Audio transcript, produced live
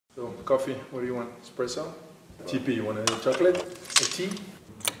So, coffee, what do you want? Espresso? TP, you want a chocolate? A tea?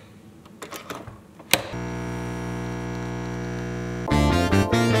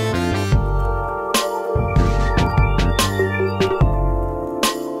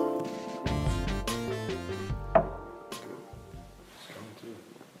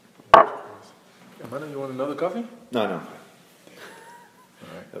 Manu, you want another coffee? No. Alright,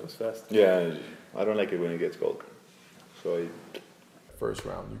 that was fast. Yeah, I don't like it when it gets cold. So First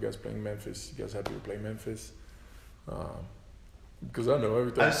round, you guys playing Memphis. You guys happy to play Memphis? Because I know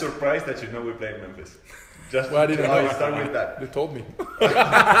every time. I'm surprised that you know we're playing Memphis. Just Well, I didn't know. Start with that. They told me.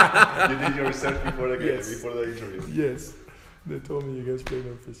 You did your research before the game, Yes. before the interview. Yes, they told me you guys play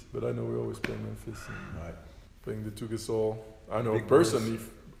Memphis, but I know we always play Memphis. And Right. playing the two Gasol. I know Big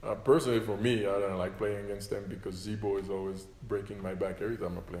personally for me, I don't like playing against them because Zebo is always breaking my back every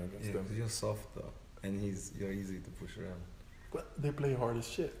time I play against Yeah, them. 'cause you're soft though, and you're easy to push around. But they play hard as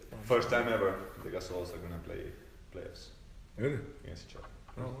shit. First time ever, the Gasols are gonna play playoffs Really? against each other.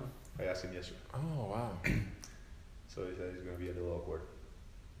 Oh, I asked him yesterday, Oh wow. so he said it's gonna be a little awkward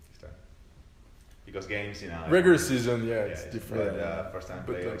this time because games, Regular season, yeah, it's different. But first time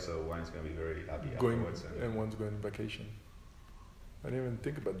But, playoffs, so one's gonna be very happy Going afterwards. and one's going on vacation. I didn't even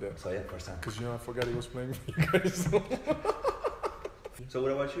think about that. So yeah, first time. Because I forgot he was playing with you guys. So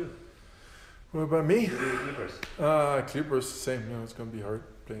what about you? What about me? The Clippers. Clippers, same. It's gonna be hard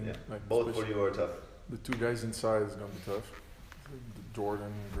playing. Yeah. Like Both for especially you are tough. the two guys inside is gonna be tough. Jordan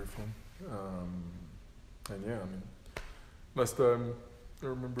and Griffin. And yeah, I mean, last time I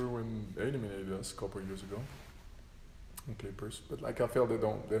remember when they eliminated us a couple of years ago in Clippers, but like I feel they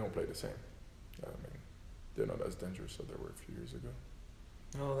don't play the same. I mean, they're not as dangerous as they were a few years ago.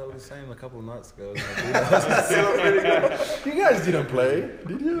 Oh, that was the same a couple of nights ago. You guys didn't play,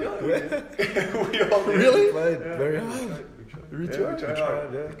 did you? We all did. Really? Played Yeah. very hard. We Yeah, tried? we tried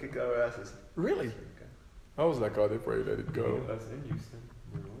hard. yeah. We kicked our asses. Really? I was like, oh, they probably let it go. That's in Houston.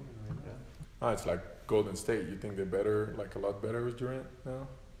 We're winning right now. It's like Golden State. You think they're better, like a lot better with Durant now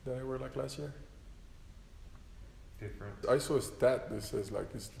than they were like last year? Different. I saw a stat that says like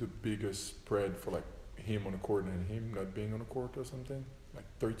it's the biggest spread for like him on the court and him not being on the court or something. Like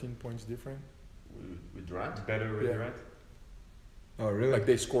 13 points different. With Durant? Better with Yeah. Durant? Oh, really? Like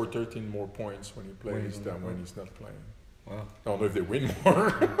they score 13 more points when he plays When he's on the than when court. he's not playing. Wow. I don't know if they win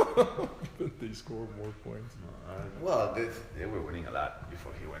more, but they score more points. Well, they were winning a lot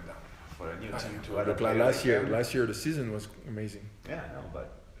before he went down. For a new team to add a Look, player last like year, him. last year the season was amazing. Yeah, I know,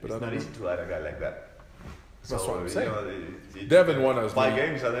 but But it's I not don't easy to add a guy like that. That's what I'm saying. It Devin won us 5 many.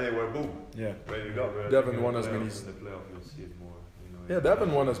 games and then they were boom, Yeah. ready to go. But I Devin think won in as the many- playoffs- In the playoff, you'll see it more. Yeah,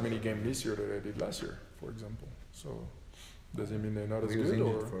 Devin won as many games this year that they did last year, for example. So does it mean they're not as He was good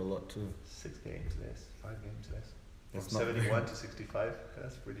injured or? for a lot too. 6 games less, 5 games less. From That's not 71 to 65,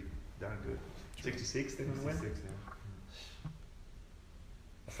 that's pretty darn good. 66 they didn't win? 66, yeah.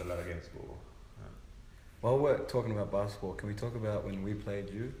 That's a lot of games, Bobo. While we're talking about basketball, can we talk about when we played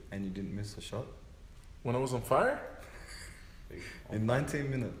you and you didn't miss a shot? When I was on fire? In 19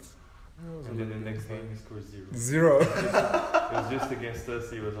 minutes. I was a And then the little next on game fire. he scores 0. 0. It was just against us,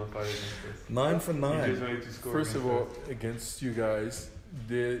 he was on fire against us. 9 for He 9. just wanted to score. First of against all, us. against you guys,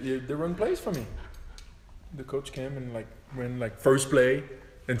 they run plays for me. The coach came and like when like first play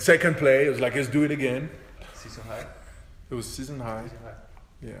and second play, it was like let's do it again. Season high? It was season high. Season high.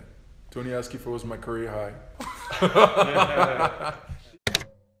 Yeah. Tony asked if it was my career high.